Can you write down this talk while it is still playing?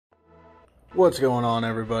What's going on,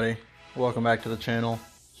 everybody? Welcome back to the channel.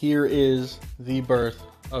 Here is the birth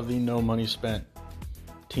of the No Money Spent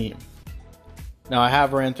team. Now, I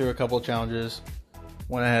have ran through a couple of challenges.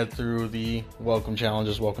 Went ahead through the welcome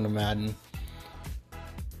challenges, welcome to Madden.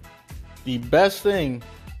 The best thing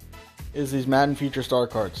is these Madden Future Star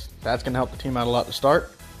cards. That's going to help the team out a lot to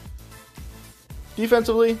start.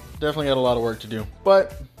 Defensively, definitely got a lot of work to do.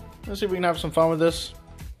 But let's see if we can have some fun with this.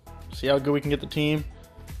 See how good we can get the team.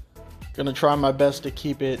 Gonna try my best to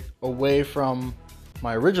keep it away from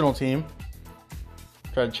my original team.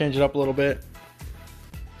 Try to change it up a little bit.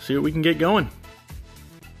 See what we can get going.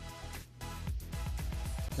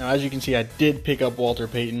 Now, as you can see, I did pick up Walter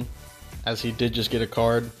Payton, as he did just get a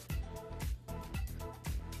card.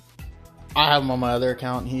 I have him on my other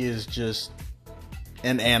account. He is just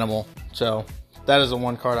an animal. So that is the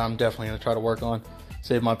one card I'm definitely gonna try to work on.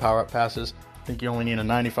 Save my power-up passes. I think you only need a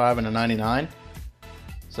 95 and a 99.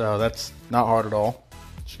 So that's not hard at all.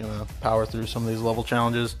 Just gonna power through some of these level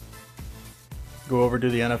challenges. Go over to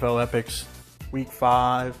the NFL Epics week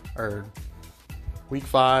 5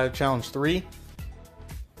 challenge 3.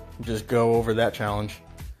 Just go over that challenge.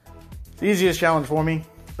 It's the easiest challenge for me.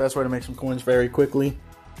 Best way to make some coins very quickly.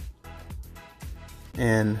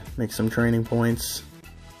 And make some training points.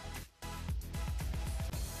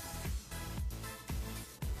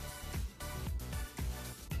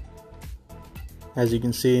 As you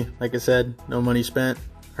can see, like I said, no money spent.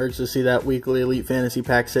 Hurts to see that weekly Elite Fantasy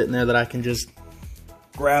pack sitting there that I can just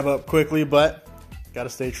grab up quickly, but got to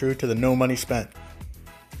stay true to the no money spent.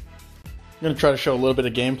 I'm going to try to show a little bit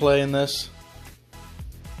of gameplay in this.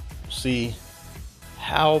 See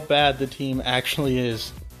how bad the team actually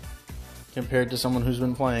is compared to someone who's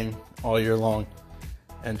been playing all year long,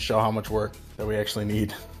 and show how much work that we actually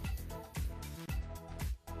need.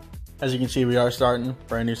 As you can see, we are starting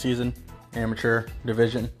brand new season. Amateur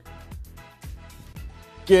division.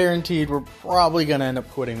 Guaranteed we're probably going to end up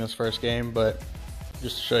quitting this first game, but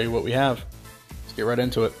just to show you what we have, let's get right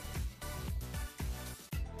into it.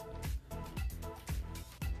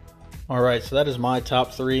 Alright, so that is my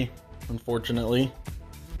top 3, unfortunately.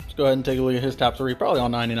 Let's go ahead and take a look at his top 3, probably all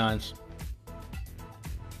 99s.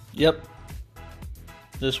 Yep.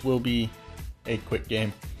 This will be a quick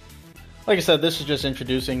game. Like I said, this is just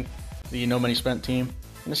introducing the No Money Spent team.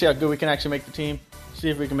 Gonna see how good we can actually make the team. See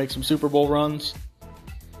if we can make some Super Bowl runs.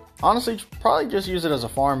 Honestly, probably just use it as a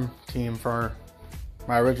farm team for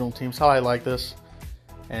my original teams. How I like this.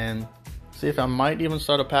 And see if I might even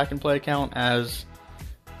start a pack and play account, as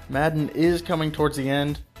Madden is coming towards the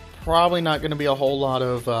end. Probably not going to be a whole lot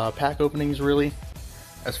of pack openings really,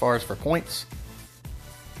 as far as for points.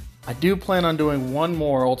 I do plan on doing one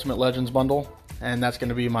more Ultimate Legends bundle, and that's going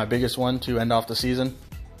to be my biggest one to end off the season.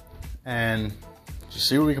 And just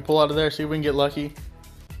see what we can pull out of there, see if we can get lucky.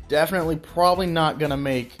 Definitely probably not going to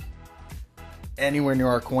make anywhere near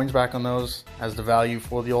our coins back on those, as the value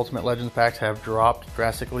for the Ultimate Legends packs have dropped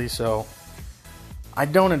drastically. So I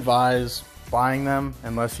don't advise buying them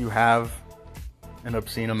unless you have an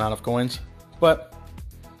obscene amount of coins. But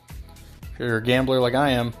if you're a gambler like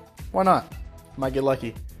I am, why not? Might get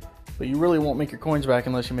lucky. But you really won't make your coins back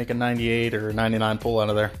unless you make a 98 or 99 pull out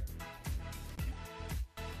of there.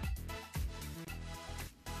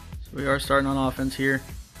 We are starting on offense here.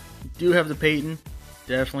 We do have the Payton.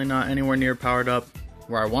 Definitely not anywhere near powered up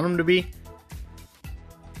where I want him to be.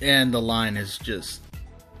 And the line is just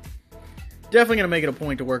definitely going to make it a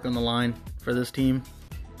point to work on the line for this team.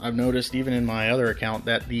 I've noticed even in my other account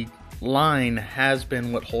that the line has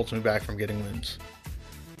been what holds me back from getting wins.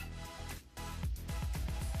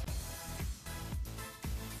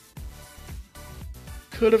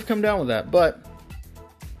 Could have come down with that, but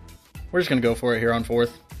we're just going to go for it here on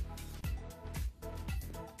 4th.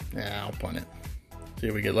 Yeah, I'll punt it. See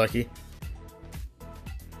if we get lucky.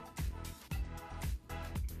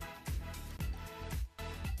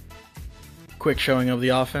 Quick showing of the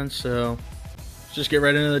offense, so let's just get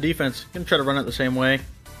right into the defense. I'm going to try to run it the same way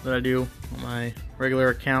that I do on my regular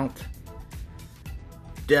account.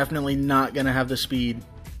 Definitely not going to have the speed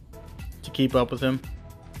to keep up with him.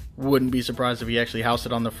 Wouldn't be surprised if he actually housed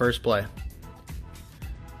it on the first play.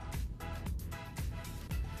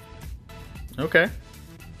 Okay.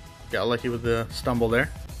 Got lucky with the stumble there.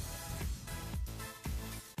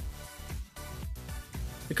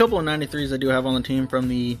 A couple of 93s I do have on the team from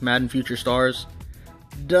the Madden Future Stars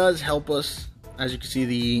does help us. As you can see,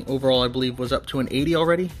 the overall I believe was up to an 80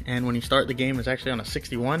 already, and when you start the game it's actually on a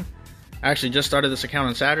 61. I actually just started this account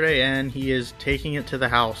on Saturday and he is taking it to the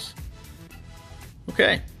house.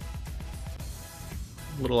 Okay.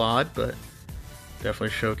 A little odd, but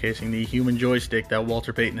definitely showcasing the human joystick that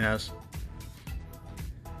Walter Payton has.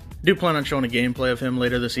 do plan on showing a gameplay of him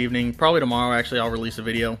later this evening. Probably tomorrow, actually, I'll release a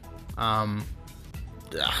video. I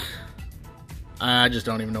just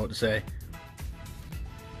don't even know what to say.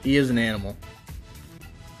 He is an animal.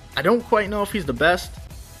 I don't quite know if he's the best.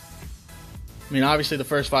 I mean, obviously the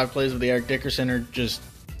first 5 plays with the Eric Dickerson are just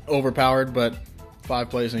overpowered, but 5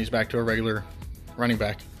 plays and he's back to a regular running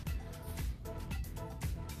back.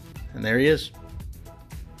 And there he is.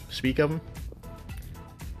 Speak of him.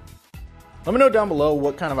 Let me know down below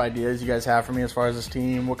what kind of ideas you guys have for me as far as this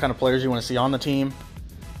team, what kind of players you want to see on the team,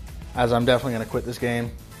 as I'm definitely going to quit this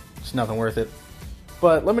game. It's nothing worth it.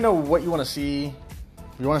 But let me know what you want to see.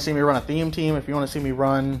 If you want to see me run a theme team, if you want to see me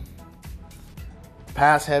run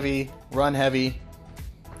pass heavy, run heavy,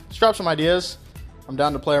 just drop some ideas. I'm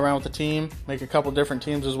down to play around with the team, make a couple different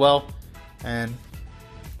teams as well, and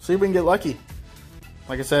see if we can get lucky.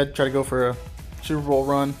 Like I said, try to go for a Super Bowl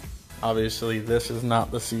run. Obviously, this is not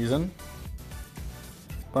the season.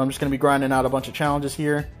 But I'm just going to be grinding out a bunch of challenges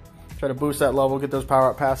here. Try to boost that level, get those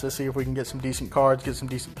power-up passes, see if we can get some decent cards, get some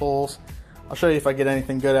decent pulls. I'll show you if I get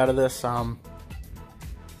anything good out of this. Let's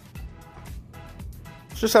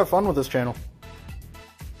just have fun with this channel.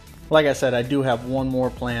 Like I said, I do have one more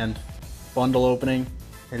planned bundle opening.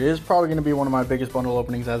 It is probably going to be one of my biggest bundle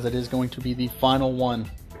openings, as it is going to be the final one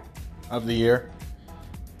of the year.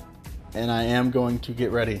 And I am going to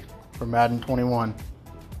get ready for Madden 21,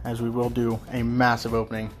 as we will do a massive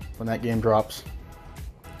opening when that game drops.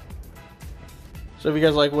 So if you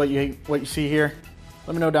guys like what you see here,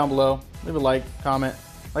 let me know down below. Leave a like, comment.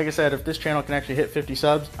 Like I said, if this channel can actually hit 50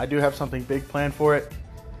 subs, I do have something big planned for it.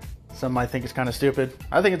 Some might think it's kind of stupid.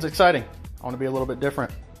 I think it's exciting. I want to be a little bit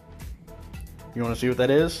different. You want to see what that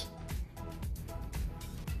is?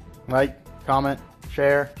 Like, comment,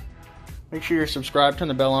 share. Make sure you're subscribed, turn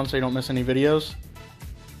the bell on so you don't miss any videos.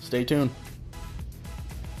 Stay tuned.